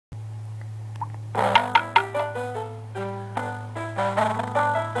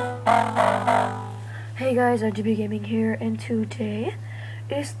Hey guys, RGB Gaming here, and today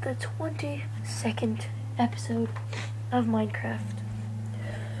is the 22nd episode of Minecraft.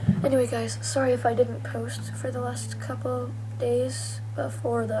 Anyway guys, sorry if I didn't post for the last couple days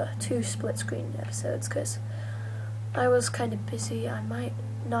before the 2 split screen episodes, because I was kind of busy. I might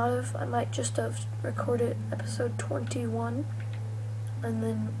just have recorded episode 21 and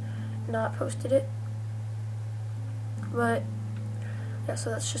then not posted it. But yeah,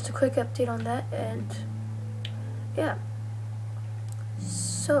 so that's just a quick update on that, and yeah.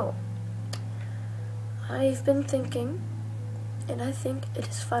 So, I've been thinking, and I think it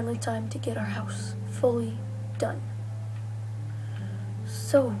is finally time to get our house fully done.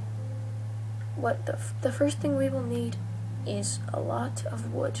 So, what the first thing we will need is a lot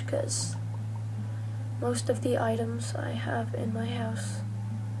of wood, because most of the items I have in my house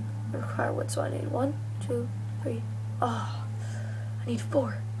require wood. So I need 1, 2, 3. Oh, I need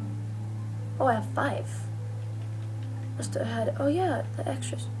 4. Oh, I have 5. Must have had, oh yeah, the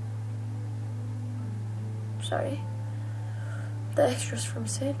extras. Sorry. The extras from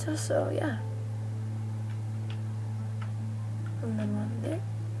Santa, so yeah. And then 1 there.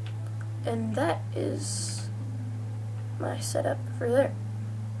 And that is my setup for there.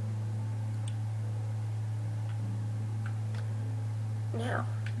 Now.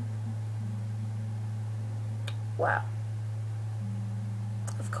 Wow.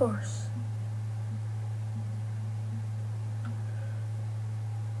 Of course.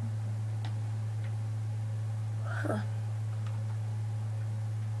 Huh.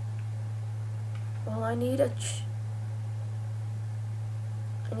 Well, I need I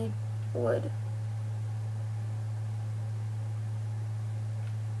need wood.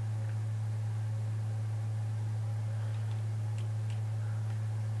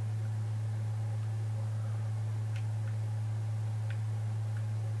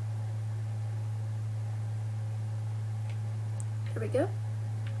 Here we go.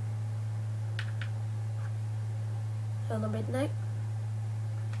 Hello, midnight.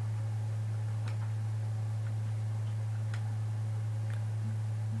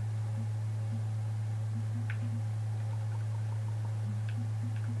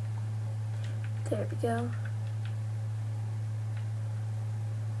 There we go.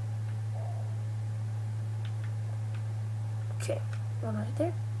 Okay, 1 right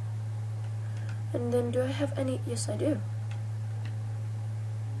there. And then do I have any? Yes, I do.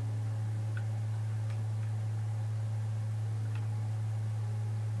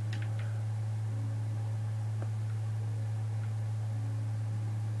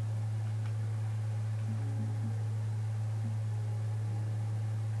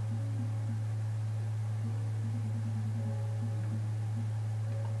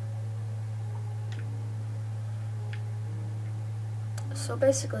 So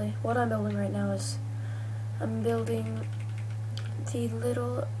basically, what I'm building right now is I'm building the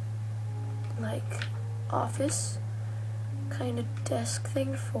little, like, office kind of desk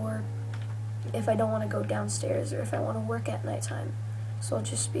thing for if I don't want to go downstairs or if I want to work at nighttime. So I'll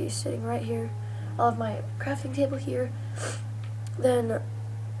just be sitting right here. I'll have my crafting table here. Then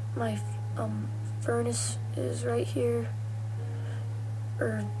my furnace is right here.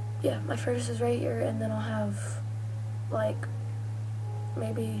 Or, yeah, my furnace is right here, and then I'll have, like,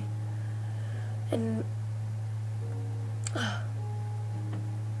 maybe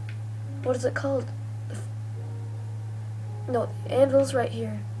what is it called? No, the anvil's right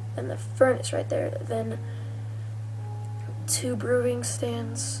here and the furnace right there. Then 2 brewing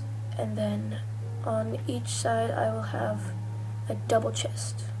stands, and then on each side I will have a double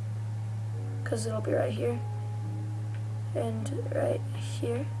chest, because it'll be right here and right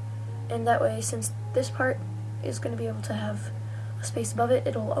here, and that way, since this part is going to be able to have a space above it,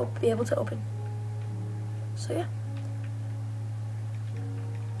 it'll be able to open. So yeah.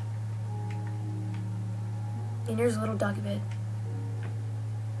 And here's a little doggy bed.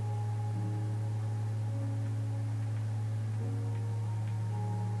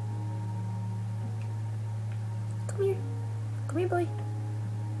 Come here. Come here, boy.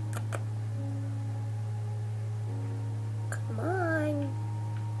 Come on.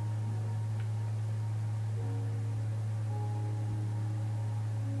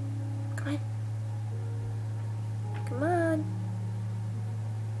 Come on. Come on.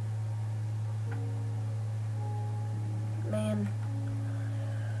 Man.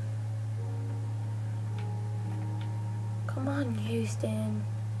 Come on, Houston.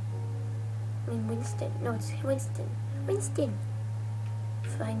 I mean, Winston. No, it's Winston. Winston.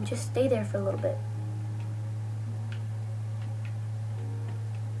 Fine, just stay there for a little bit.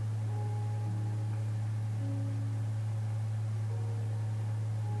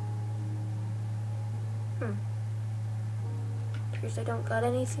 Appears I don't got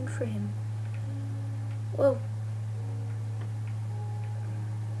anything for him. Whoa.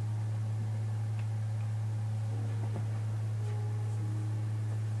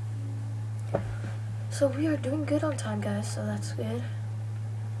 So we are doing good on time, guys, so that's good.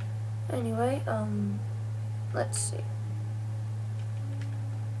 Anyway, let's see.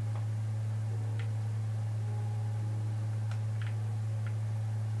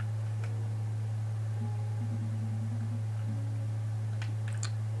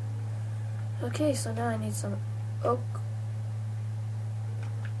 Okay, so now I need some oak.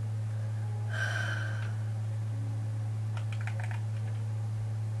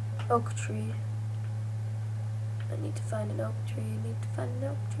 Oak tree. I need to find an oak tree,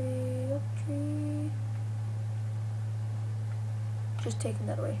 oak tree. Just taking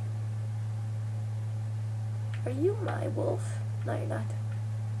that away. Are you my wolf? No, you're not.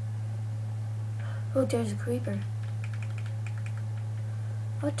 Oh, there's a creeper.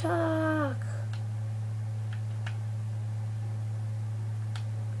 Attack!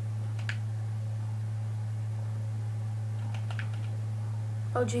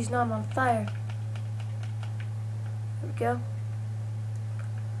 Oh geez, now I'm on fire. There we go.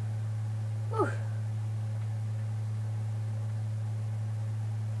 Whew.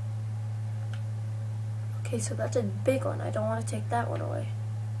 Okay, so that's a big one. I don't want to take that one away.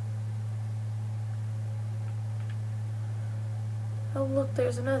 Oh look,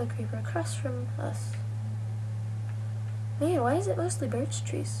 there's another creeper across from us. Man, why is it mostly birch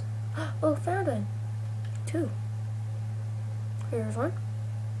trees? Oh, found one. 2. Here's one.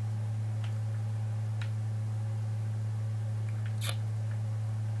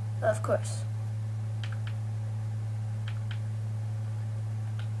 Of course.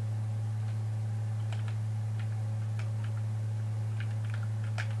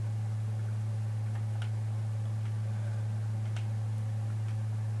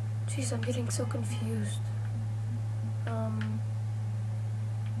 Jeez, I'm getting so confused.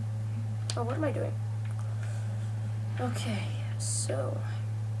 Oh, what am I doing? Okay, so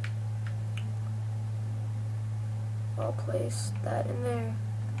I'll place that in there,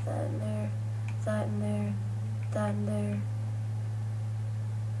 that in there, that in there, that in there,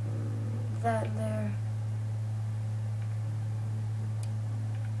 that in there.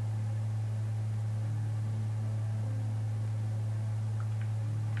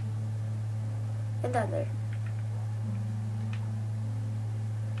 And that there.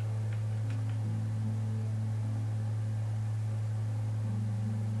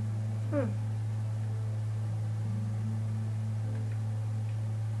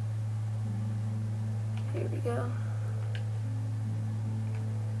 Here we go.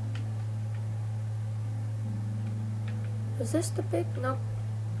 Is this the big? Nope.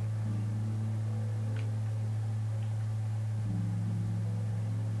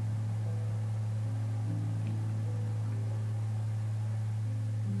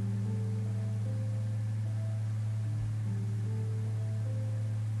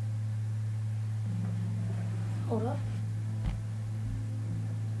 Hold up.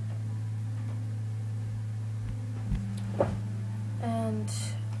 And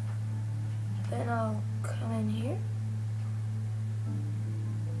then I'll come in here.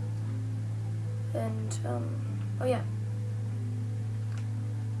 And, oh yeah.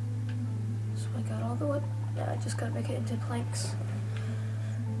 So I got all the wood. Now I just gotta make it into planks.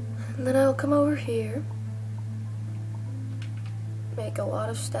 And then I'll come over here. Make a lot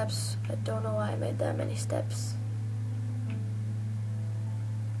of steps. I don't know why I made that many steps.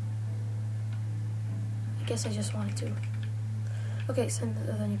 I guess I just wanted to. Okay, so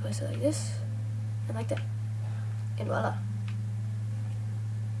then you place it like this, and like that. And voila.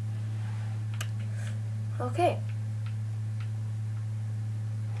 Okay.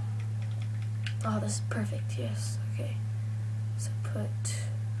 Oh, this is perfect, yes, okay. So put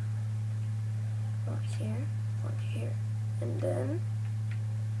one here, and then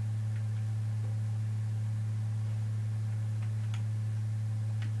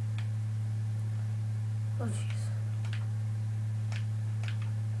oh jeez.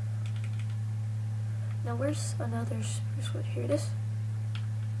 Now where's another spruce wood? Here it is.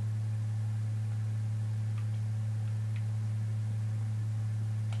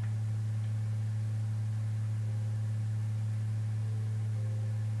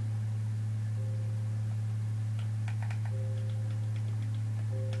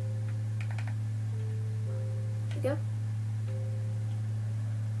 There we go.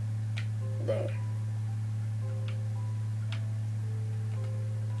 There.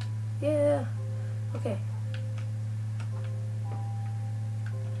 Yeah. Okay.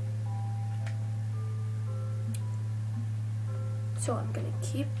 So I'm gonna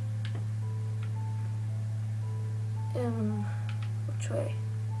keep which way?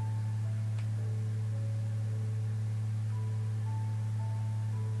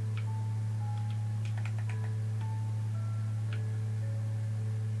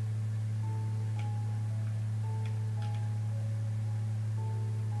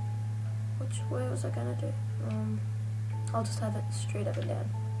 Which way was I gonna do? I'll just have it straight up and down.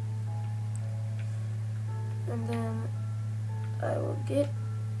 And then I will get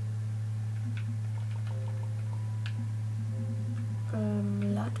a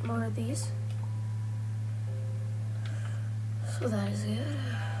lot more of these. So that is good.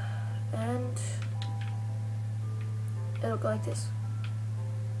 And it'll go like this.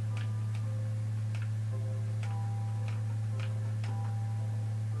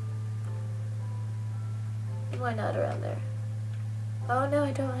 Why not around there? Oh no,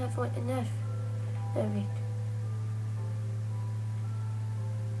 I don't have one enough.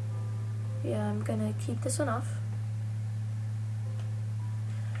 Yeah, I'm gonna keep this one off.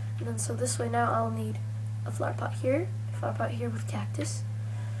 And then so this way now I'll need a flower pot here with cactus.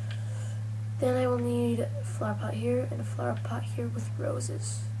 Then I will need a flower pot here and a flower pot here with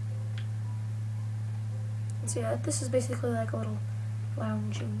roses. And so yeah, this is basically like a little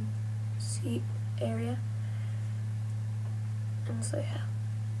lounging seat area. And so yeah.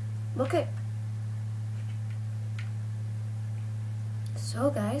 Okay. So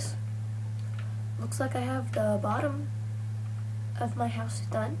guys, looks like I have the bottom of my house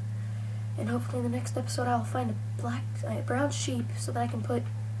done. And hopefully in the next episode I'll find a brown sheep so that I can put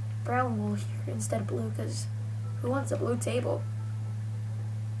brown wool here instead of blue, because who wants a blue table?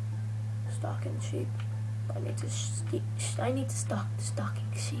 Stocking sheep. I need to stock the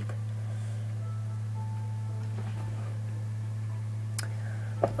stocking sheep.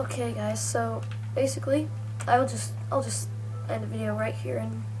 Okay guys, so basically I'll just end the video right here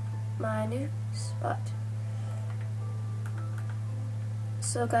in my new spot.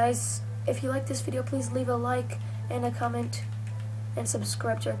 So guys, if you like this video, please leave a like and a comment and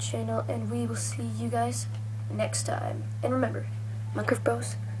subscribe to our channel, and we will see you guys next time. And remember, Minecraft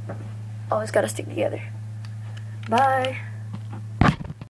Bros always gotta stick together. Bye!